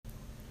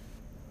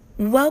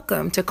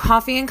Welcome to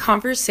Coffee and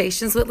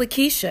Conversations with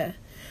Lakeisha.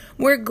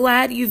 We're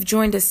glad you've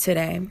joined us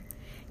today.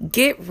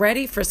 Get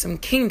ready for some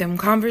kingdom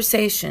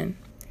conversation.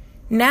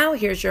 Now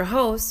here's your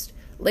host,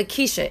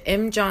 Lakeisha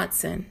M.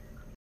 Johnson.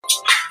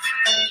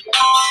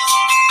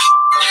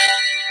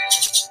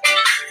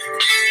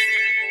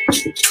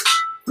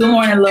 Good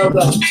morning,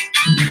 Logo.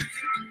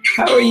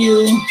 How are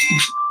you?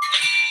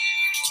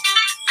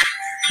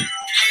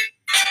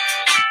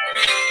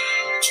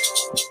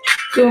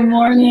 Good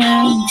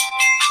morning.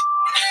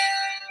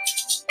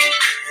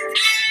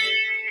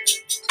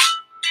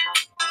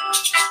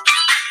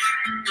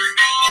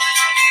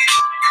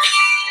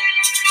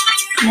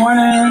 Good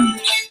morning.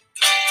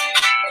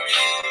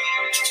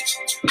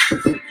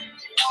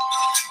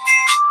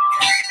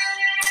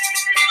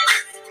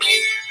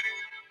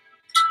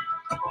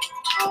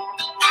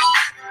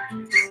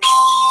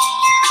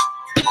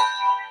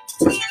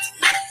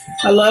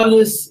 I love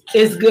this.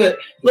 It's good.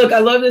 Look, I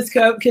love this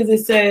cup because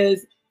it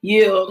says,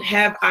 yield,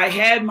 have I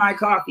had my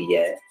coffee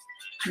yet?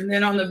 And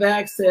then on the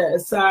back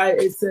side,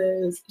 it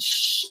says,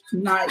 shh,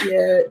 not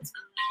yet.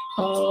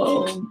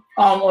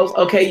 Almost.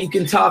 Okay, you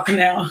can talk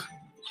now.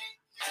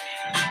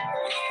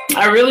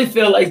 I really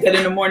feel like that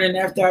in the morning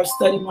after I've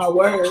studied my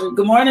word.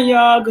 Good morning,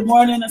 y'all. Good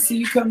morning. I see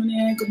you coming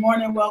in. Good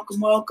morning. Welcome,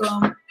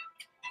 welcome.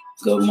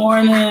 Good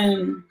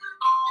morning.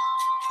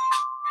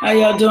 How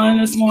y'all doing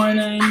this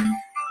morning?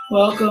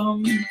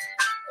 Welcome.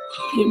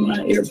 Get my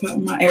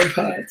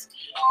AirPods.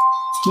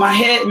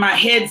 My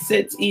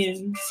headset's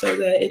in so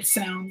that it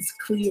sounds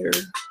clear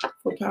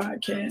for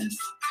podcasts.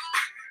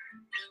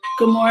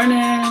 Good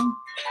morning.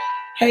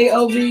 Hey,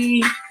 OB.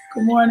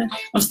 Good morning.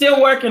 I'm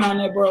still working on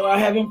that, bro. I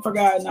haven't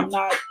forgotten.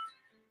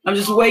 I'm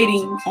just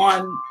waiting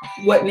on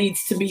what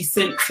needs to be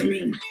sent to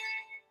me.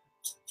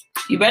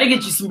 You better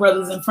get you some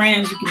brothers and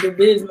friends you can do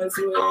business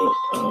with. I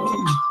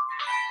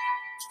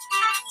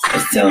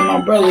was telling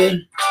my brother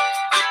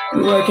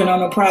we're working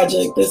on a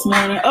project this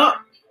morning. Oh,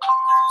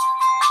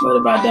 what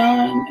have I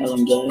done,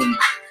 LMJ?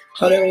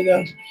 Oh, there we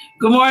go.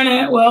 Good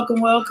morning. Welcome,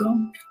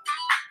 welcome.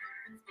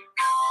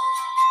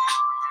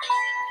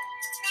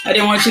 I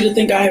didn't want you to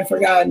think I had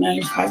forgotten.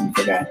 I haven't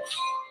forgotten.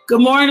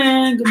 Good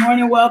morning. Good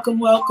morning. Welcome,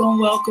 welcome,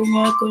 welcome,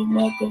 welcome,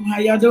 welcome. How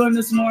y'all doing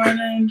this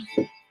morning?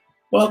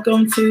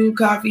 Welcome to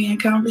Coffee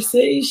and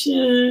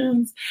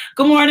Conversations.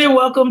 Good morning.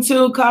 Welcome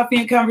to Coffee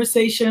and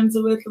Conversations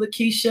with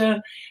Lakeisha.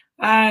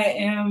 I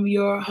am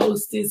your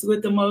hostess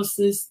with the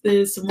mostest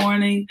this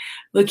morning,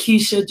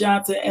 Lakeisha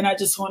Johnson, and I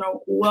just want to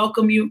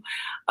welcome you.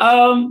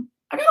 I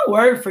got a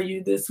word for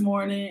you this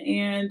morning,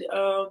 and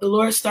the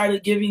Lord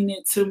started giving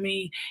it to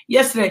me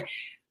yesterday.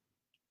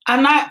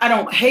 I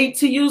don't hate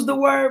to use the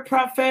word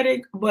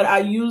prophetic, but I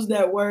use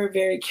that word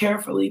very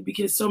carefully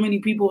because so many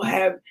people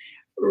have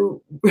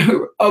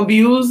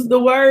abused the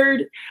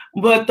word,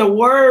 but the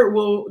Lord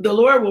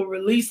will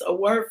release a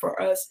word for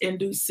us in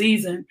due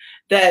season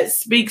that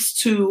speaks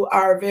to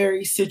our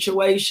very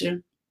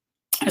situation.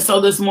 And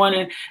so this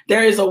morning,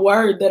 there is a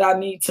word that I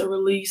need to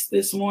release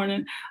this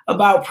morning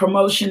about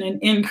promotion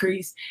and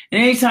increase.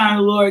 And anytime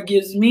the Lord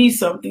gives me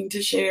something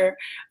to share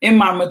in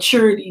my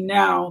maturity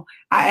now,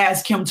 I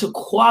ask him to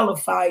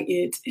qualify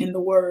it in the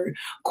word.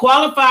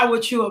 Qualify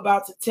what you're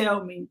about to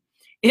tell me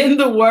in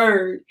the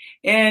word.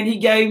 And he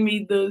gave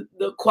me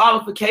the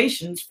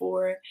qualifications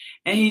for it.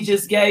 And he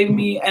just gave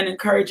me an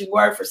encouraging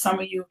word for some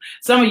of you.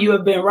 Some of you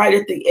have been right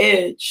at the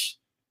edge,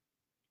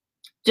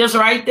 just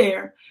right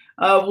there,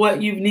 of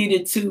what you've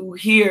needed to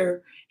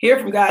hear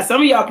from God.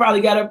 Some of y'all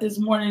probably got up this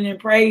morning and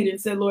prayed and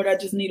said, Lord, I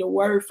just need a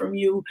word from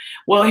you.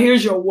 Well,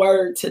 here's your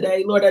word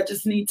today. Lord, I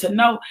just need to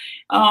know.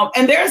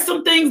 And there are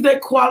some things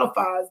that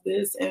qualifies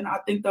this. And I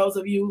think those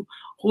of you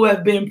who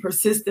have been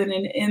persistent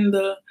in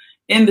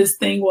this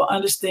thing will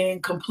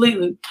understand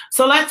completely.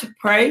 So let's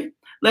pray.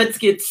 Let's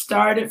get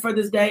started for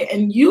this day.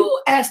 And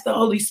you ask the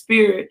Holy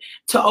Spirit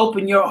to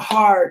open your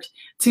heart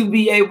to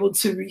be able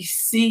to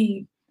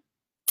receive.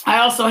 I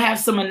also have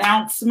some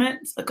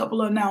announcements, a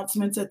couple of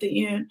announcements at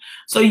the end.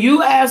 So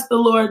you ask the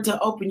Lord to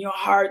open your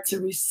heart to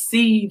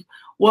receive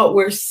what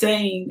we're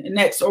saying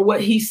next, or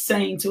what he's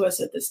saying to us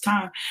at this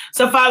time.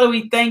 So Father,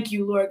 we thank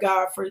you, Lord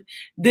God, for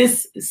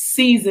this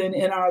season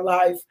in our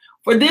life,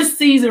 for this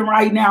season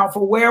right now,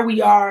 for where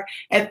we are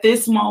at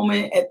this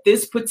moment, at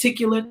this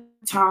particular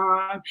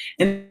time,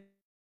 and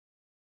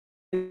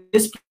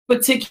this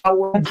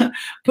particular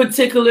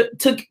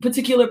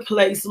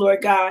place,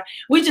 Lord God.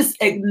 We just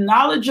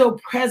acknowledge your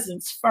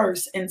presence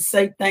first and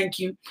say thank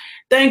you.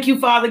 Thank you,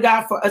 Father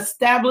God, for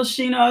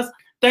establishing us.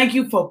 Thank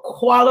you for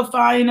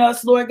qualifying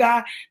us, Lord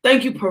God.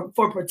 Thank you for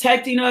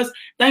protecting us.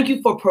 Thank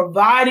you for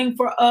providing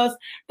for us.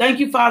 Thank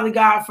you, Father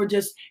God, for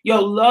just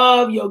your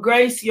love, your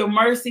grace, your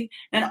mercy,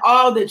 and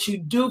all that you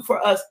do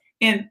for us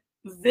in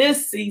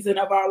this season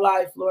of our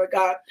life, Lord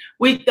God.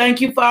 We thank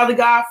you, Father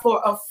God,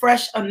 for a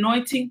fresh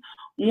anointing.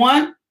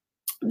 One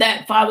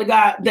that, Father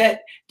God,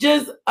 that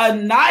just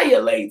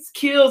annihilates,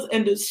 kills,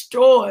 and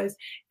destroys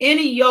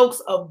any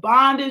yokes of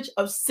bondage,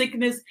 of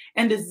sickness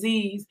and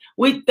disease.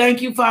 We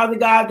thank you, Father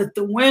God, that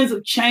the winds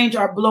of change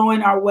are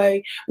blowing our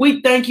way.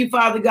 We thank you,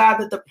 Father God,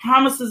 that the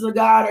promises of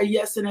God are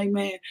yes and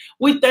amen.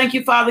 We thank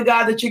you, Father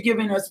God, that you're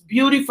giving us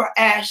beauty for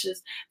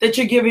ashes, that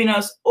you're giving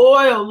us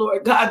oil,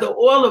 Lord God, the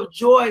oil of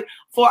joy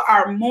for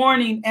our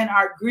mourning and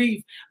our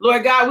grief.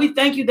 Lord God, we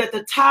thank you that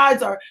the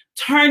tides are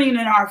turning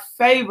in our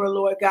favor,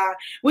 Lord God.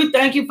 We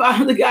thank you,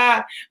 Father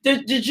God,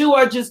 that you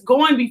are just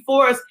going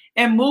before us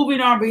and moving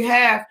on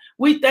behalf.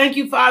 We thank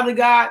you, Father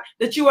God,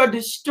 that you are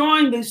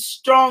destroying the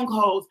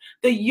strongholds,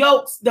 the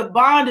yokes, the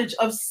bondage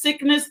of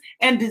sickness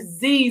and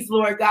disease,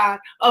 Lord God,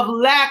 of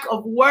lack,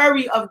 of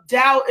worry, of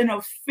doubt, and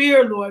of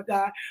fear, Lord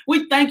God.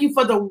 We thank you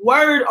for the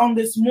word on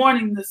this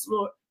morning,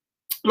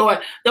 Lord,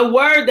 the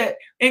word that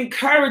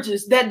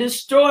encourages, that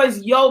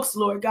destroys yokes,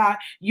 Lord God,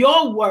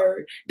 your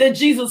word, that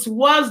Jesus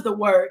was the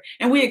word,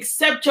 and we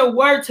accept your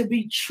word to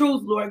be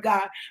truth, Lord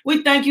God.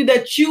 We thank you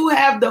that you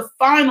have the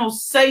final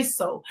say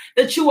so,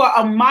 that you are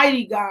a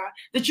mighty God,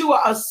 that you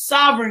are a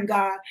sovereign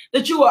God,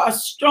 that you are a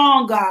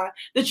strong God,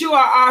 that you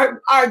are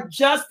our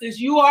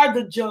justice, you are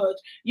the judge,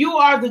 you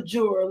are the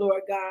juror,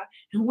 Lord God.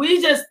 And we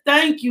just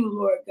thank you,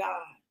 Lord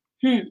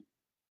God.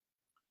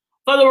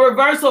 For the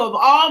reversal of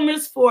all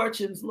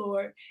misfortunes,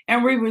 Lord,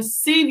 and we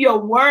receive your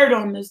word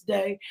on this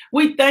day.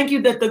 We thank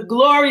you that the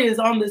glory is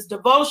on this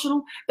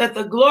devotional, that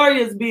the glory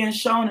is being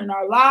shown in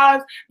our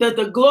lives, that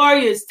the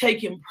glory is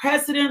taking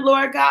precedent,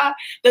 Lord God,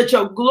 that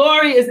your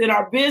glory is in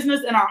our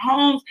business, in our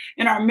homes,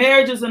 in our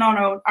marriages, and on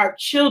our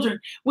children.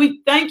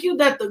 We thank you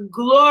that the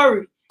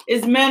glory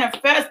is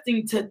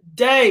manifesting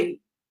today.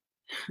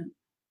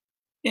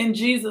 In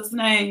Jesus'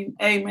 name,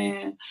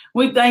 amen.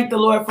 We thank the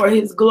Lord for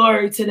his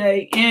glory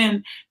today.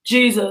 In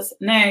Jesus'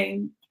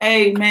 name,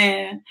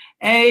 amen.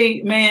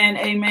 Amen,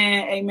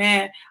 amen,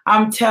 amen.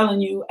 I'm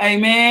telling you,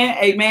 amen,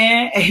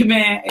 amen,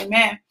 amen,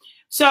 amen.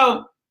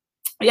 So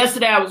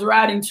yesterday I was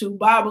riding to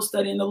Bible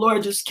study and the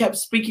Lord just kept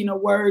speaking a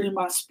word in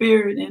my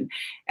spirit. And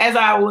as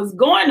I was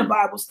going to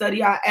Bible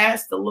study, I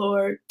asked the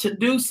Lord to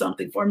do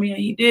something for me and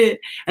he did.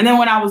 And then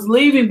when I was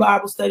leaving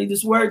Bible study,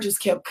 this word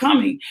just kept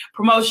coming: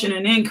 promotion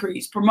and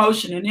increase,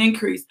 promotion and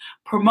increase,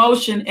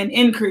 promotion and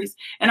increase.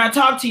 And I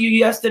talked to you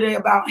yesterday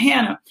about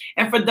Hannah.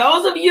 And for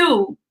those of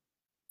you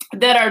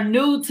that are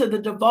new to the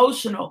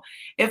devotional,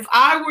 if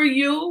I were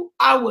you,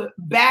 I would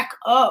back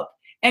up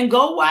and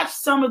go watch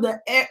some of the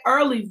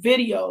early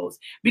videos,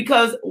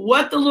 because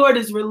what the Lord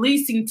is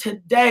releasing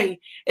today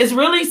is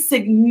really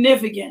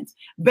significant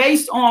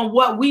based on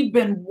what we've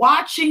been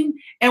watching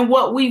and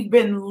what we've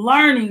been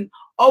learning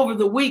over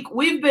the week.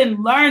 We've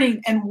been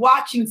learning and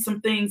watching some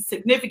things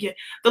significant.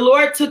 The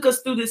Lord took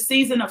us through this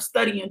season of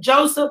studying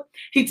Joseph.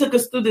 He took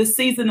us through this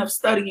season of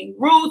studying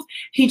Ruth.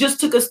 He just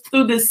took us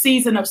through this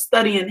season of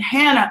studying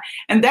Hannah.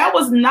 And that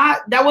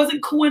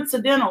wasn't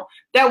coincidental.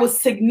 That was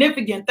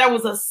significant. That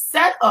was a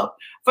setup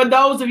for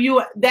those of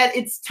you that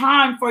it's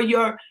time for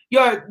your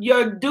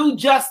due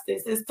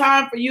justice. It's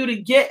time for you to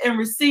get and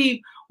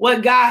receive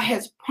what God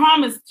has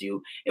promised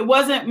you. It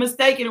wasn't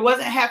mistaken. It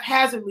wasn't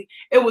haphazardly.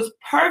 It was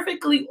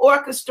perfectly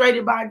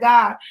orchestrated by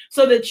God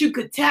so that you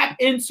could tap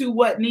into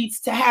what needs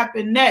to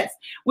happen next.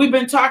 We've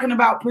been talking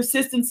about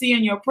persistency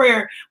in your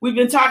prayer. We've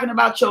been talking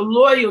about your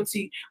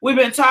loyalty. We've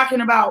been talking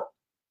about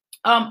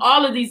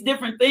all of these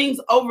different things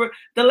over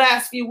the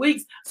last few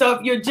weeks. So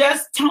if you're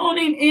just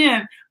tuning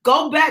in,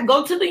 go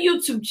to the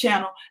YouTube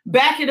channel,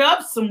 back it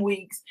up some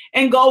weeks,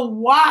 and go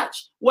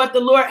watch what the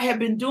Lord had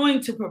been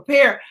doing to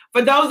prepare.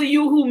 For those of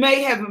you who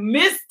may have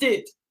missed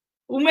it,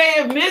 who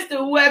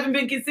haven't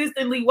been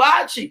consistently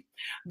watching,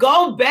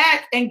 go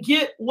back and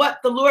get what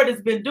the Lord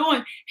has been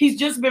doing. He's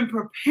just been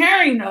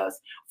preparing us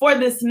for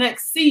this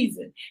next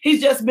season.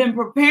 He's just been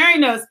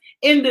preparing us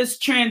in this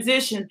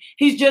transition.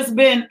 He's just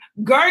been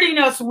girding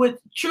us with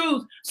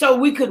truth so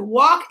we could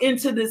walk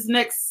into this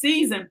next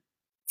season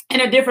in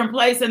a different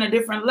place and a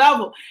different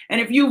level. And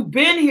if you've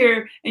been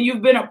here and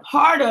you've been a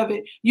part of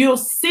it, you'll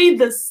see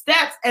the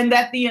steps, and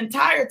that the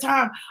entire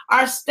time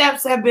our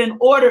steps have been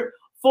ordered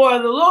for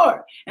the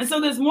Lord. And so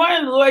this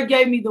morning, the Lord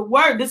gave me the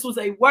word. This was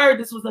a word.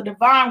 This was a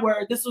divine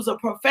word. This was a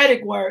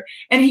prophetic word.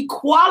 And he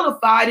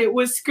qualified it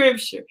with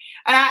scripture.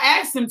 And I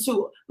asked him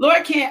to,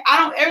 Lord,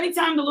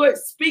 anytime the Lord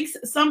speaks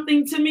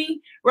something to me,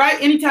 right?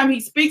 Anytime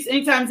he speaks,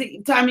 anytime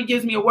he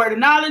gives me a word of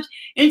knowledge,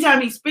 anytime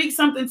he speaks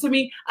something to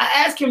me, I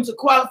ask him to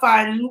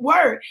qualify it in the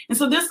word. And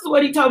so this is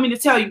what he told me to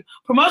tell you.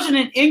 Promotion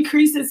and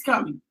increase is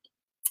coming.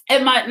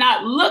 It might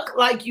not look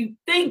like you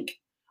think,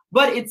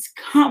 but it's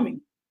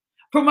coming.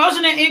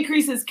 Promotion and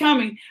increase is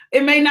coming.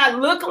 It may not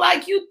look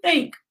like you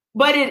think,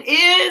 but it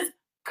is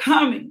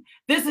coming.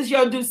 This is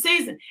your due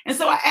season. And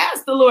so I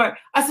asked the Lord,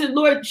 I said,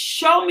 Lord,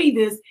 show me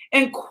this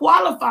and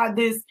qualify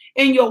this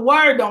in your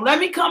word. Don't let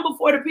me come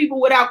before the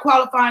people without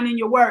qualifying in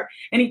your word.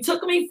 And he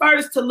took me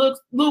first to Luke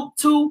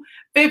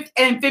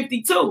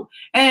 2:52.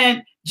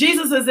 And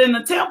Jesus is in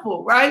the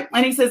temple, right?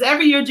 And he says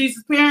every year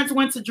Jesus' parents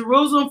went to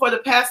Jerusalem for the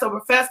Passover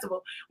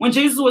festival. When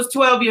Jesus was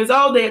 12 years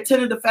old, they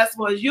attended the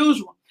festival as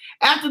usual.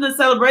 After the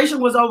celebration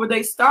was over,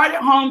 they started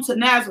home to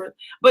Nazareth,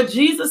 but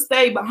Jesus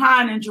stayed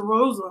behind in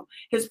Jerusalem.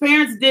 His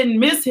parents didn't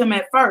miss him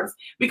at first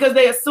because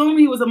they assumed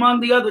he was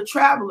among the other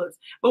travelers.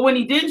 But when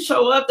he didn't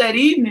show up that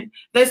evening,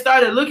 they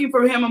started looking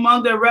for him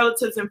among their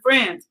relatives and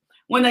friends.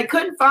 When they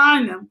couldn't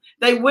find him,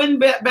 they went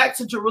back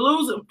to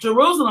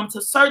Jerusalem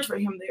to search for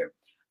him there.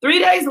 3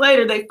 days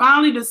later, they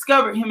finally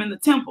discovered him in the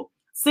temple,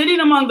 sitting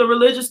among the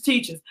religious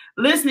teachers,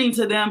 listening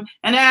to them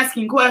and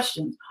asking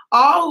questions.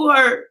 All who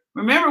heard,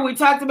 remember we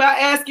talked about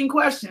asking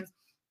questions.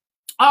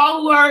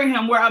 All who heard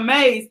him were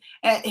amazed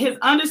at his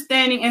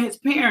understanding and his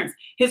parents.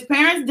 His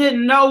parents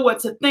didn't know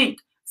what to think.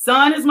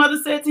 Son, his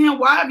mother said to him,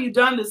 why have you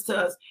done this to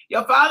us?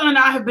 Your father and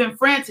I have been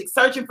frantic,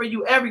 searching for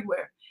you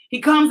everywhere. He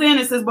comes in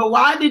and says, but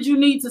why did you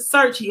need to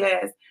search? He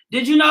asked.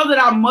 Did you know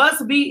that I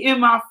must be in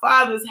my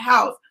father's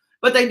house?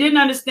 But they didn't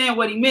understand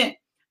what he meant.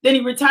 Then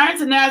he returned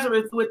to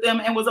Nazareth with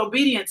them and was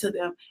obedient to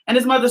them. And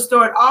his mother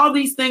stored all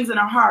these things in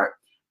her heart.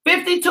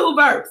 52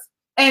 verse.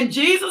 And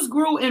Jesus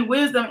grew in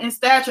wisdom and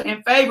stature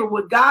and favor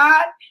with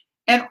God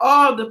and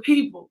all the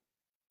people.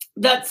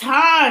 The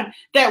time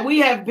that we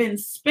have been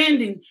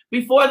spending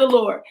before the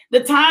Lord,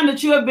 the time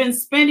that you have been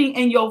spending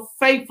in your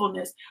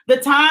faithfulness, the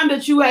time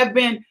that you have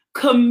been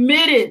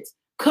committed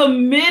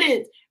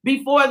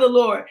before the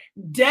Lord,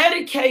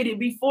 dedicated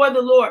before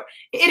the Lord,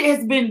 it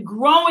has been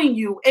growing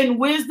you in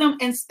wisdom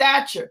and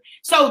stature,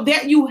 so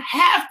that you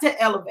have to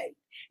elevate.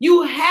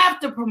 You have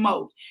to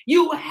promote.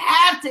 You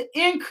have to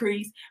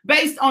increase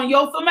based on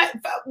your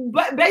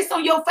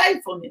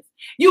faithfulness.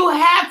 You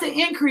have to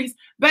increase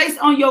based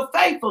on your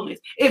faithfulness.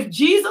 If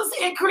Jesus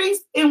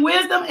increased in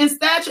wisdom and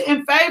stature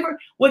and favor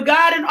with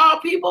God and all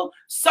people,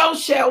 so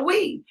shall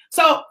we.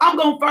 So I'm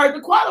going to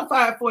further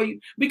qualify it for you,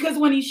 because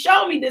when he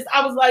showed me this,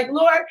 I was like,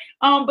 Lord,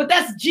 but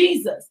that's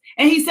Jesus.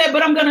 And he said,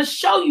 but I'm going to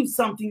show you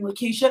something,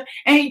 Lakeisha.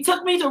 And he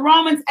took me to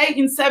Romans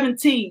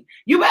 8:17.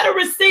 You better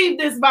receive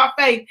this by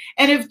faith.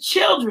 And if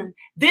children,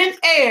 then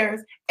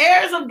heirs,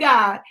 heirs of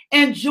God,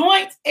 and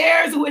joint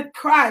heirs with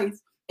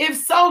Christ, if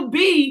so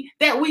be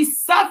that we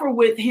suffer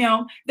with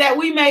him, that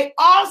we may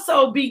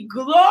also be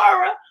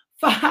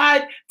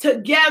glorified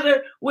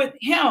together with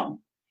him.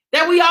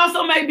 That we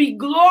also may be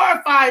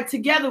glorified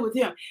together with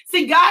him.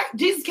 See, God,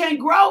 Jesus can't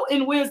grow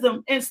in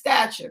wisdom and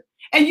stature,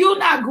 and you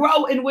not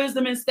grow in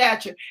wisdom and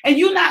stature, and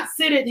you not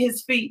sit at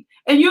his feet,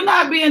 and you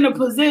not be in a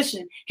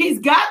position. He's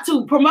got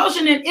to.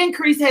 Promotion and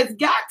increase has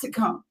got to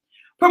come.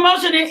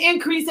 Promotion and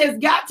increase has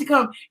got to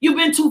come. You've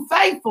been too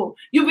faithful.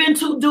 You've been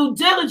too due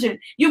diligent.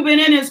 You've been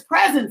in his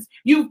presence.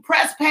 You've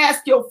pressed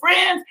past your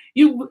friends.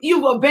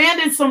 You've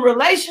abandoned some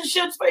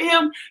relationships for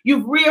him.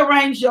 You've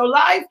rearranged your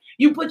life.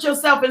 You put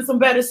yourself in some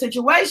better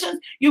situations.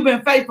 You've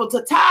been faithful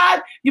to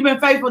tithe. You've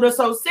been faithful to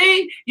sow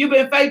seed. You've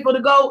been faithful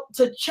to go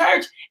to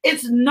church.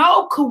 It's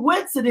no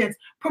coincidence.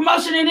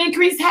 Promotion and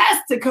increase has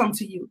to come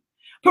to you.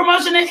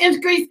 Promotion and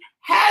increase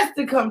has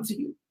to come to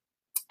you.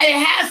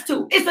 It has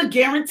to. It's a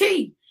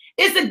guarantee.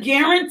 It's a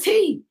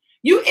guarantee.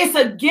 It's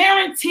a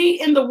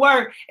guarantee in the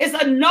word. It's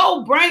a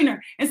no-brainer.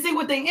 And see,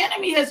 what the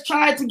enemy has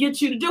tried to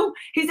get you to do,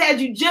 he's had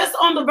you just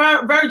on the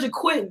verge of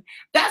quitting.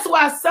 That's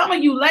why some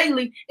of you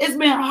lately, it's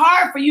been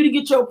hard for you to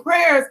get your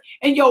prayers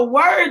and your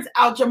words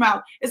out your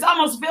mouth. It's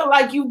almost feel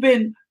like you've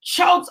been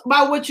choked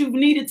by what you've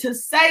needed to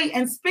say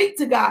and speak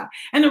to God.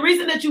 And the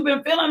reason that you've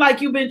been feeling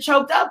like you've been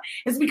choked up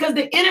is because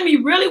the enemy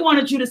really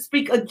wanted you to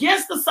speak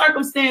against the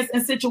circumstance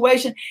and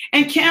situation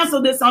and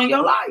cancel this on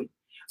your life.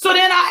 So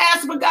then I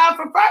asked for God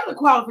for further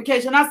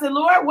qualification. I said,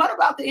 Lord, what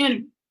about the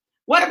enemy?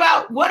 What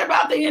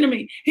about the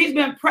enemy? He's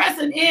been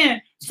pressing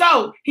in.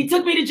 So he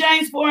took me to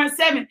James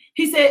 4:7.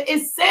 He said,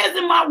 it says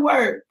in my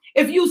word,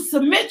 if you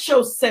submit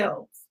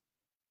yourselves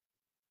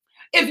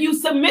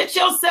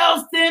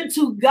then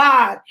to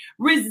God,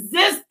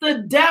 resist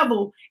the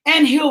devil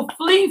and he'll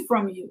flee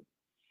from you.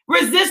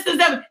 Resist the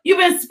devil. You've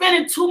been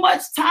spending too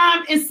much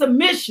time in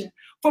submission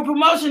for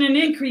promotion and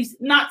increase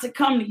not to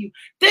come to you.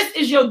 This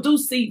is your due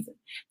season.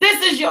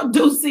 This is your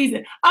due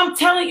season. I'm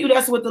telling you,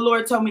 that's what the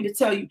Lord told me to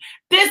tell you.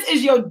 This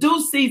is your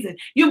due season.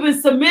 You've been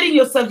submitting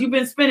yourself. You've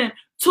been spending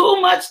too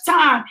much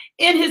time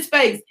in his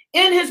face,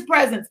 in his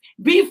presence,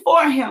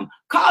 before him,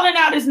 calling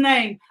out his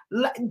name,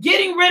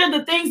 getting rid of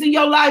the things in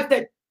your life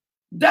that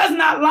does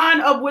not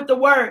line up with the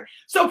word.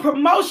 So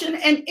promotion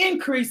and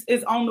increase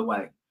is on the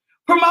way.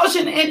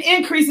 Promotion and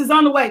increase is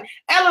on the way.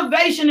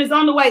 Elevation is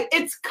on the way.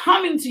 It's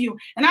coming to you.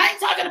 And I ain't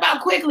talking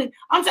about quickly.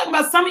 I'm talking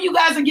about some of you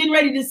guys are getting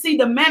ready to see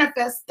the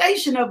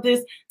manifestation of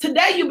this.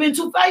 Today, you've been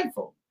too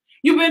faithful.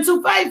 You've been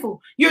too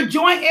faithful. You're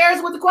joint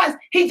heirs with the Christ.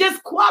 He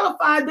just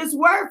qualified this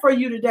word for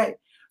you today.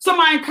 So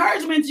my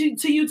encouragement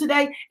to you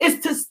today is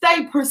to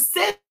stay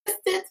persistent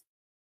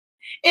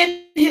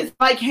in his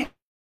hand.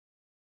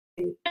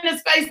 In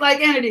his face like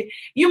entity.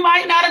 You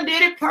might not have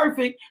did it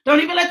perfect.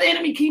 Don't even let the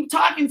enemy keep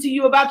talking to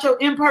you about your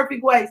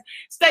imperfect ways.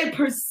 Stay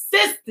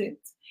persistent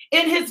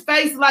in his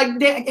face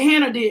like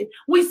Hannah did.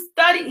 We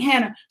studied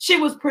Hannah. She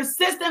was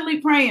persistently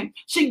praying.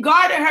 She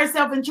guarded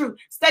herself in truth.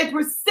 Stay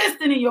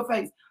persistent in your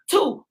face.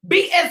 2,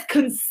 be as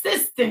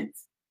consistent.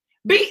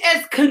 Be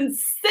as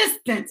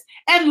consistent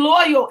and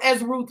loyal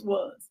as Ruth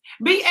was.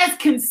 Be as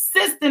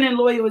consistent and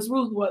loyal as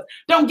Ruth was.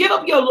 Don't give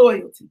up your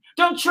loyalty.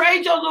 Don't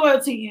trade your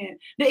loyalty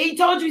in. He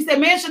told you, he said,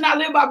 man should not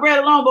live by bread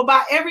alone, but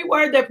by every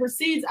word that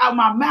proceeds out of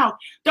my mouth.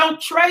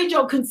 Don't trade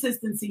your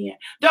consistency in.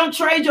 Don't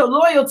trade your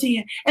loyalty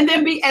in. And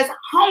then be as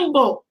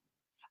humble.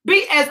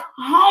 Be as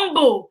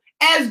humble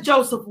as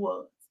Joseph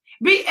was.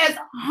 Be as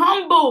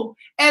humble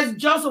as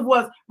Joseph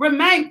was.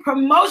 Remain,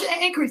 promotion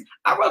and increase.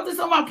 I wrote this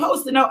on my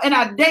post-it note and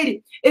I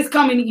dated. It's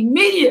coming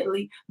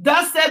immediately.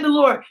 Thus said the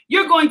Lord.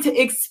 You're going to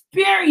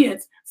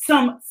experience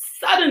some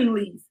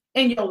suddenlies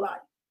in your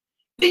life.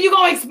 Then you're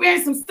going to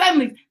experience some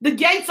suddenlies. The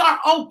gates are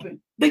open.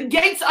 The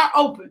gates are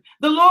open.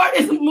 The Lord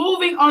is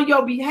moving on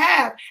your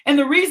behalf. And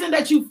the reason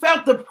that you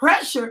felt the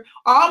pressure,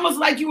 almost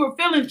like you were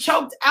feeling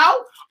choked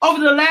out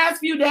over the last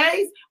few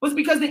days, was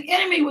because the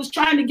enemy was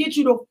trying to get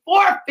you to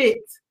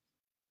forfeit.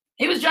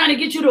 He was trying to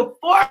get you to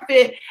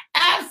forfeit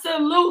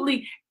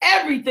absolutely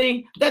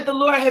everything that the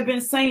Lord had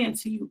been saying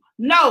to you.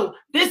 No,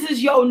 this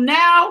is your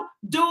now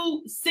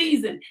due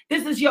season.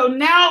 This is your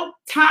now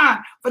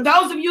time. For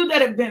those of you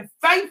that have been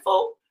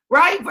faithful,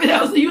 right? For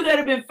those of you that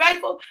have been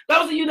faithful,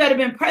 those of you that have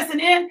been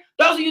pressing in,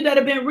 those of you that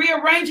have been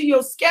rearranging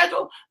your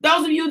schedule,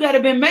 those of you that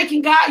have been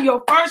making God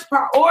your first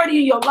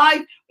priority in your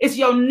life, it's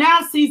your now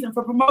season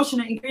for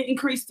promotion and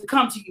increase to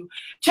come to you.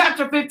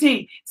 Chapter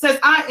 15 says,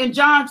 in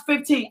John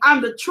 15,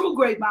 I'm the true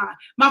grapevine.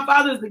 My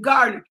Father is the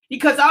gardener. He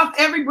cuts off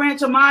every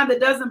branch of mine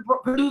that doesn't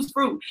produce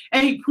fruit,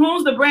 and he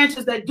prunes the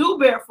branches that do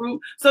bear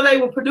fruit so they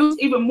will produce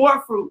even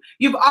more fruit.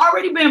 You've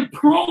already been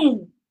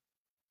pruned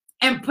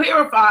and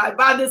purified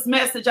by this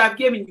message I've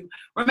given you.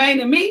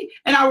 Remain in me,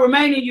 and I'll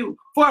remain in you.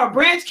 For a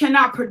branch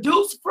cannot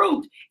produce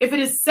fruit if it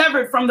is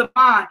severed from the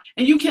vine,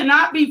 and you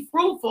cannot be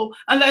fruitful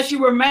unless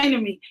you remain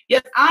in me.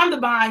 Yes, I'm the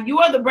vine, you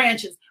are the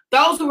branches.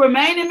 Those who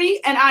remain in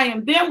me and I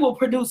am them will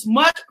produce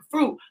much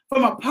fruit.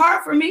 From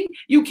apart from me,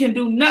 you can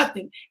do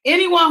nothing.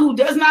 Anyone who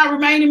does not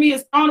remain in me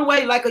is thrown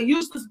away like a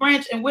useless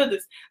branch and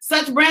withers.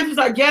 Such branches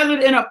are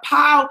gathered in a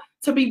pile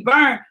to be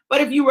burned.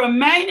 But if you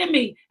remain in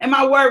me and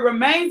my word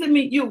remains in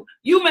me,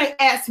 you may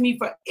ask me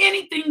for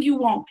anything you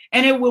want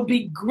and it will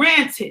be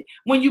granted.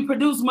 When you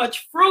produce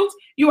much fruit,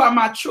 you are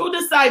my true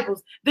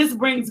disciples. This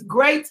brings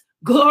great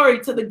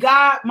glory to the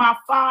God, my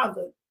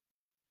Father.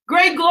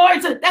 Great glory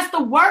that's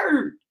the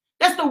word.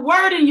 That's the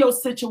word in your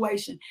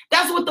situation.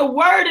 That's what the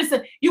word is.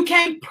 You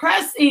can't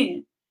press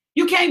in.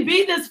 You can't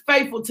be this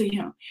faithful to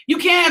him. You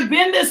can't have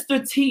been this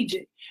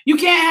strategic. You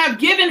can't have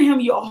given him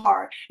your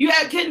heart. You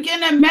can't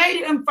have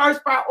made him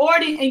first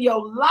priority in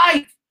your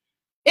life.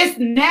 It's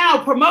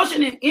now.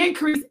 Promotion and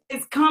increase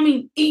is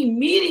coming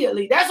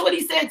immediately. That's what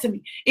he said to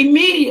me.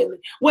 Immediately.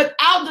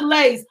 Without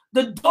delays.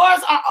 The doors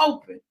are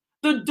open.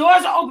 The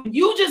doors are open.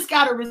 You just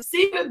got to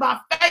receive it by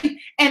faith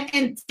and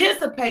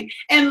anticipate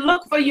and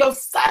look for your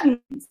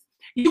suddenness.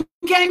 You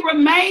can't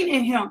remain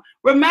in him.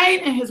 Remain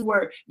in his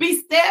word. Be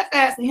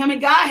steadfast in him,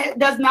 and God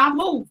does not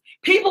move.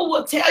 People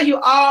will tell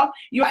you,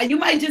 you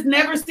might just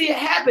never see it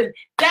happen.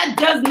 That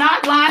does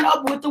not line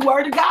up with the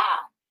word of God.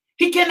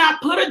 He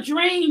cannot put a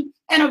dream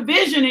and a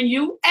vision in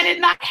you and it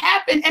not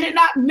happen and it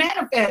not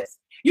manifest.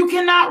 You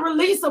cannot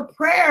release a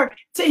prayer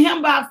to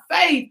him by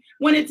faith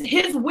when it's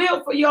his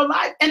will for your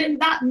life and it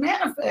not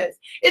manifest.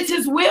 It's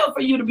his will for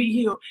you to be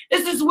healed.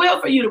 It's his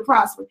will for you to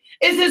prosper.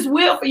 It's his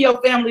will for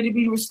your family to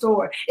be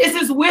restored. It's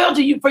his will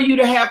for you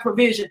to have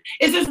provision.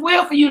 It's his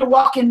will for you to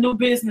walk in new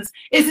business.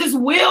 It's his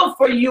will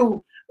for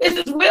you. It's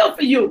his will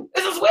for you.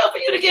 It's his will for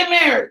you to get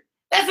married.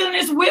 That's in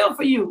his will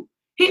for you.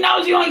 He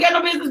knows you ain't got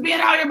no business being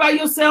out here by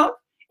yourself.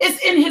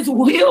 It's in his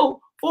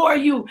will for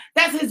you.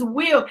 That's his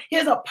will. He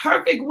has a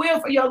perfect will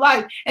for your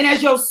life. And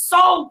as your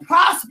soul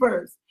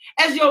prospers,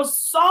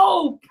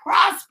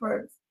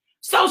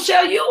 so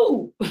shall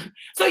you.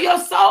 So your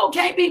soul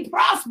can't be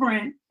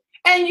prospering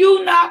and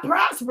you not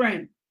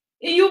prospering.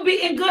 And you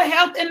be in good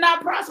health and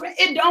not prospering.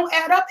 It don't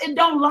add up. It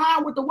don't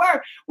line with the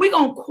word. We're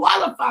going to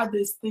qualify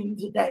this thing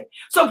today.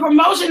 So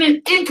promotion and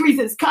increase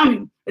is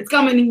coming. It's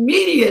coming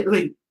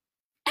immediately.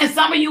 And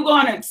some of you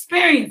going to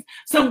experience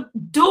some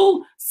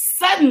due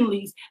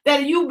suddenlies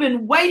that you've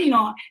been waiting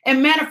on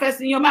and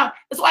manifesting in your mouth.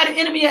 That's why the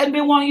enemy hasn't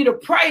been wanting you to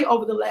pray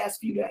over the last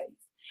few days.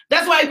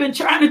 That's why he's been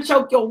trying to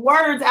choke your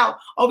words out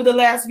over the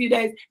last few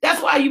days.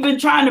 That's why you've been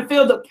trying to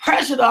feel the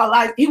pressure of our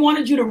life. He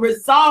wanted you to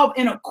resolve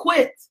and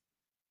acquit.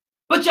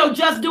 But you're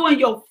just doing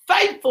your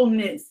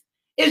faithfulness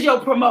is your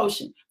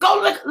promotion.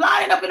 Go look,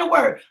 line it up in the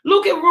word.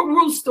 Look at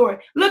Ruth's story.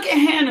 Look at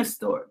Hannah's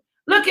story.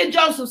 Look at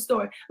Joseph's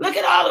story. Look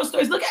at all those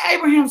stories. Look at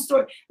Abraham's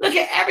story. Look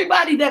at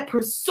everybody that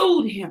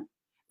pursued him.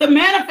 The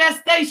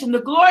manifestation,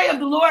 the glory of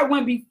the Lord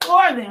went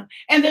before them,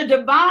 and their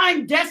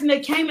divine destiny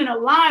came in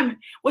alignment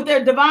with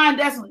their divine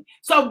destiny.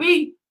 So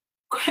be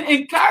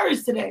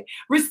encouraged today.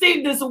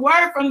 Receive this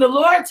word from the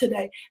Lord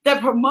today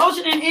that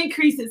promotion and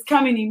increase is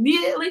coming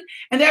immediately,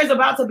 and there's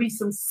about to be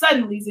some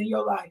suddenlies in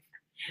your life.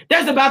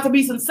 There's about to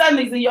be some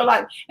suddenlies in your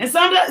life. And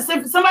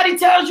if somebody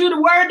tells you the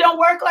word don't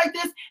work like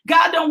this,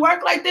 God don't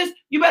work like this,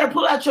 you better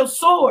pull out your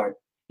sword.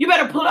 You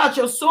better pull out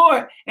your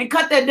sword and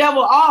cut that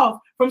devil off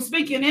from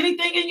speaking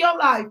anything in your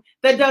life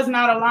that does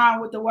not align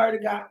with the word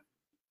of God.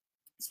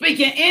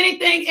 Speaking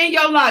anything in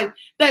your life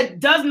that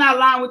does not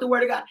align with the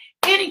word of God.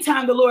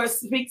 Anytime the Lord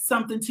speaks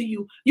something to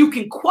you, you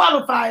can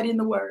qualify it in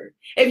the word.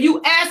 If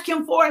you ask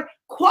him for it,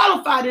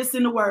 qualify this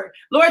in the word.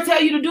 Lord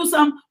tell you to do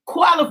something,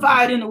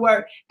 qualify it in the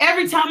word.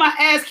 Every time I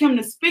ask him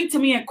to speak to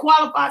me and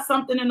qualify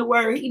something in the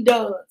word, he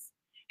does.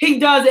 He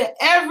does it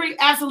every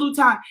absolute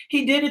time.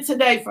 He did it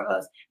today for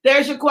us.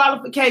 There's your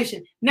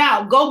qualification.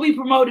 Now, go be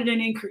promoted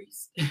and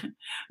increase.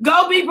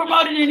 Go be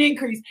promoted and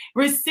increase.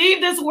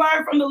 Receive this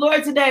word from the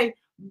Lord today.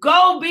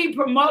 Go be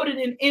promoted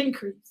and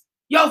increase.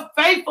 Your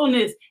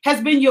faithfulness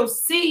has been your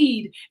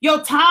seed.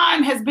 Your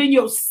time has been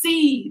your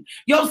seed.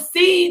 Your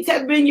seeds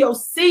have been your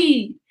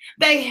seed.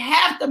 They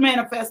have to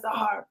manifest the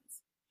harvest.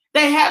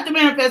 They have to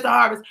manifest the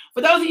harvest.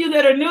 For those of you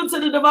that are new to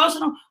the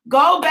devotional,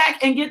 go back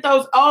and get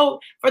those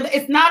old.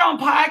 It's not on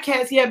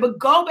podcast yet, but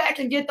go back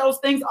and get those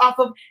things off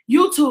of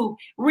YouTube.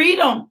 Read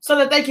them so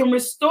that they can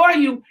restore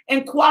you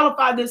and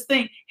qualify this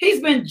thing. He's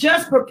been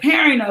just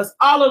preparing us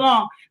all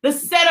along. The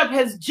setup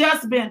has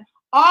just been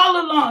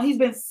all along. He's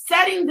been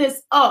setting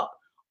this up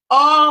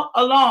all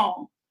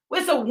along.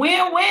 It's a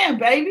win-win,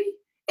 baby.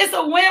 It's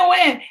a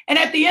win-win. And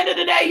at the end of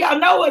the day, y'all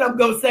know what I'm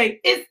going to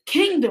say. It's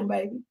kingdom,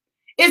 baby.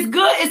 It's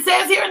good. It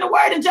says here in the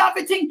word in John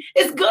 15,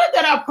 it's good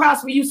that I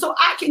prosper you so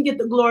I can get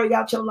the glory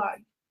out your life.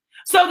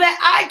 So that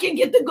I can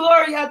get the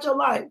glory out your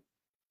life.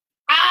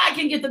 I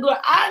can get the glory.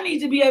 I need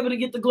to be able to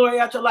get the glory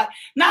out your life.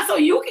 Not so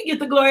you can get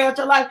the glory out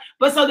your life,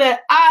 but so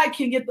that I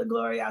can get the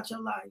glory out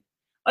your life.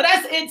 Well,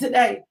 that's it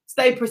today.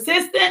 Stay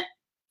persistent.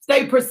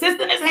 Stay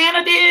persistent as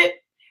Hannah did.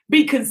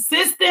 Be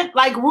consistent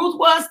like Ruth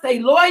was. Stay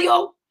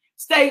loyal.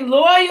 Stay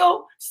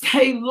loyal.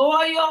 Stay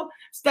loyal.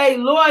 Stay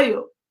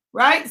loyal.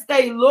 Right?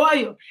 Stay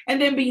loyal.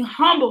 And then be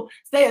humble.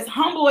 Stay as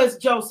humble as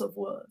Joseph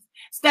was.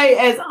 Stay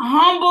as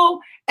humble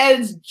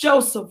as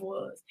Joseph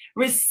was.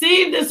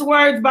 Receive this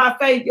word by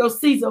faith. Your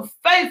season of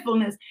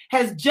faithfulness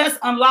has just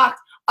unlocked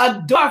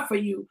a door for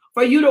you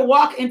to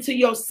walk into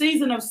your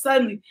season of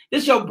suddenly.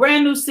 This is your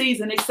brand new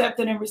season. Accept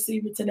it and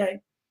receive it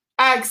today.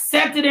 I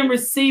accept it and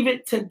receive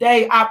it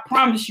today. I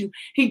promise you.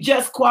 He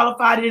just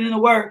qualified it in the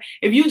word.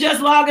 If you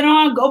just logging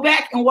on, go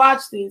back and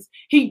watch this.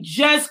 He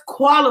just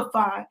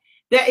qualified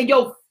that in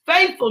your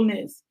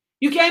faithfulness.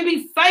 You can't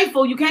be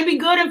faithful. You can't be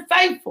good and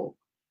faithful,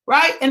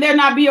 right? And there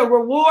not be a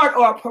reward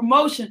or a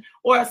promotion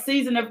or a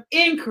season of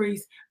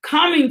increase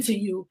coming to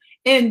you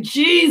in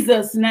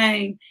Jesus'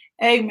 name.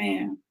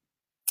 Amen.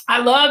 I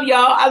love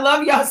y'all. I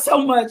love y'all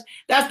so much.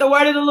 That's the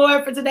word of the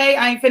Lord for today.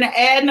 I ain't finna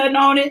add nothing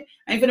on it.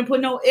 I ain't finna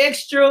put no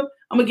extra.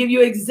 I'm gonna give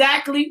you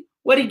exactly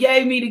what he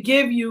gave me to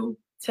give you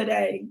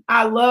today.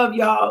 I love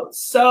y'all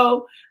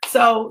so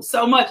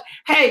much.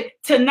 Hey,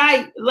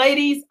 tonight,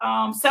 ladies,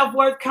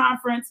 Self-Worth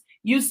Conference,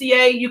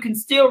 UCA, you can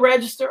still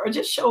register or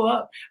just show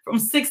up from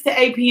 6 to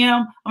 8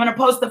 p.m. I'm going to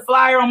post the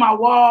flyer on my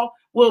wall.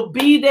 We'll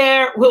be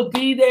there. We'll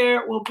be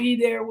there. We'll be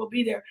there. We'll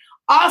be there.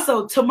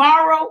 Also,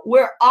 tomorrow,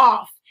 we're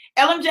off.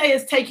 LMJ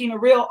is taking a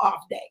real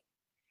off day.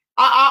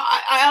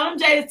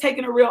 LMJ is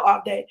taking a real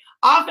off day.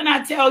 Often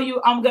I tell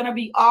you I'm going to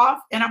be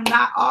off, and I'm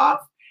not off.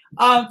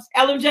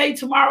 LMJ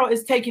tomorrow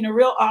is taking a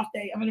real off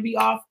day. I'm going to be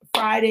off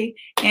Friday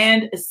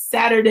and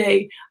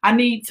Saturday. I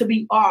need to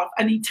be off.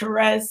 I need to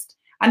rest.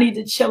 I need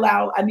to chill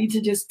out. I need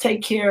to just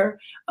take care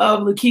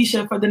of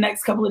Lakeisha for the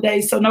next couple of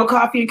days. So no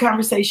coffee and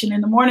conversation in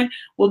the morning.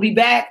 We'll be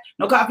back.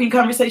 No coffee and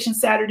conversation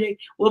Saturday.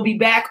 We'll be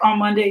back on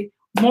Monday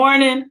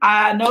morning.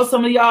 I know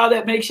some of y'all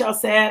that makes y'all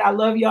sad. I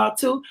love y'all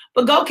too.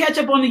 But go catch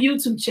up on the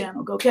YouTube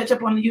channel. Go catch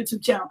up on the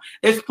YouTube channel.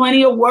 There's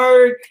plenty of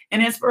word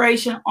and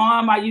inspiration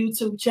on my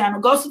YouTube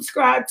channel. Go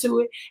subscribe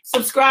to it.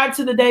 Subscribe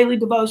to the Daily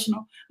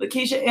Devotional.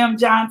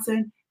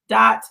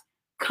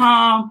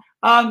 LakeishaMJohnson.com.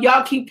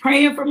 Y'all keep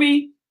praying for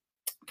me.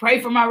 Pray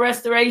for my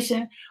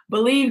restoration.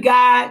 Believe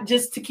God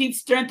just to keep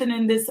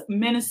strengthening this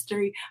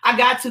ministry. I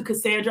got to,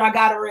 Cassandra. I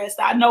got to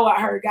rest. I know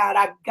I heard God.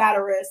 I got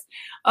to rest.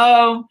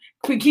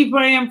 We keep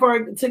praying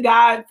to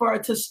God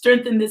to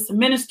strengthen this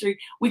ministry.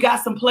 We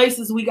got some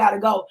places we got to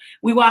go.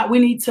 We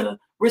need to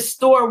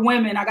restore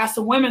women. I got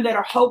some women that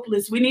are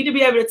hopeless. We need to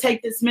be able to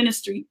take this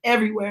ministry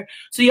everywhere.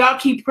 So y'all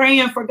keep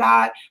praying for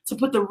God to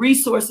put the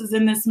resources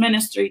in this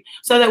ministry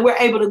so that we're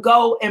able to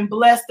go and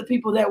bless the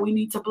people that we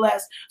need to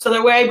bless, so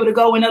that we're able to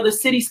go in other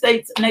cities,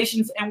 states,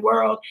 nations, and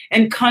world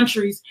and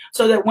countries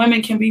so that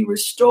women can be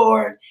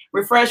restored,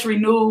 refreshed,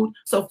 renewed,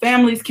 so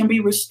families can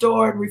be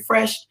restored,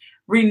 refreshed,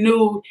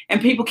 renewed, and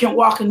people can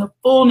walk in the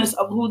fullness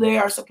of who they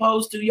are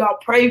supposed to. Y'all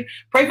pray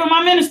for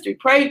my ministry.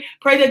 Pray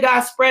that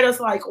God spread us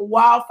like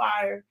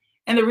wildfire,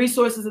 and the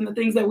resources and the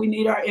things that we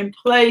need are in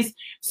place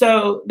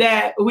so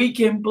that we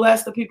can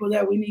bless the people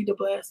that we need to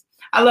bless.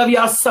 I love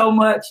y'all so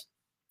much.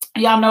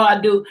 Y'all know I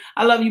do.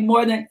 I love you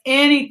more than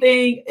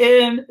anything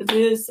in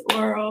this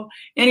world.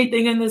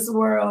 Anything in this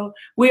world.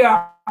 We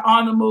are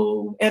on the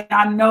move, and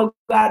I know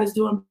God is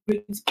doing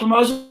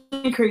promotion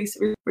increase.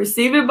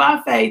 Receive it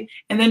by faith,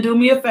 and then do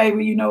me a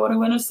favor. You know what I'm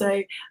going to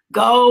say.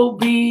 Go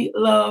be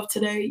loved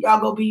today.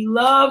 Y'all go be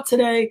loved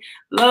today.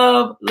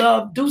 Love.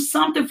 Do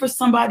something for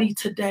somebody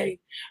today.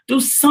 Do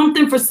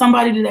something for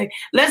somebody today.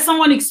 Let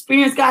someone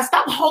experience God.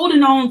 Stop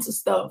holding on to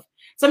stuff.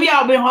 Some of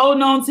y'all been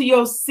holding on to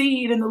your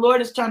seed and the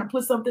Lord is trying to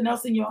put something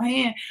else in your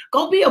hand.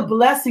 Go be a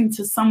blessing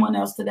to someone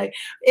else today.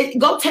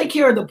 Go take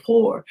care of the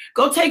poor.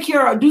 Go take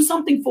care of, do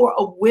something for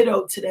a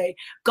widow today.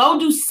 Go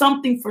do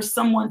something for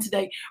someone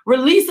today.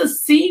 Release a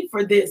seed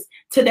for this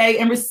today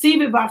and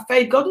receive it by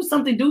faith. Go do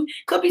something.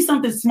 Could be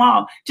something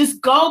small.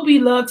 Just go be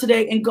loved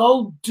today and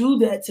go do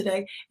that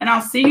today. And I'll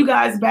see you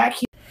guys back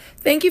here.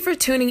 Thank you for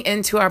tuning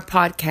into our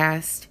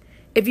podcast.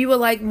 If you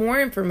would like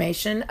more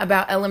information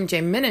about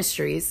LMJ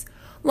Ministries,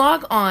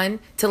 log on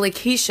to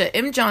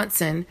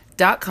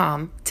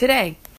LakeishaMJohnson.com today.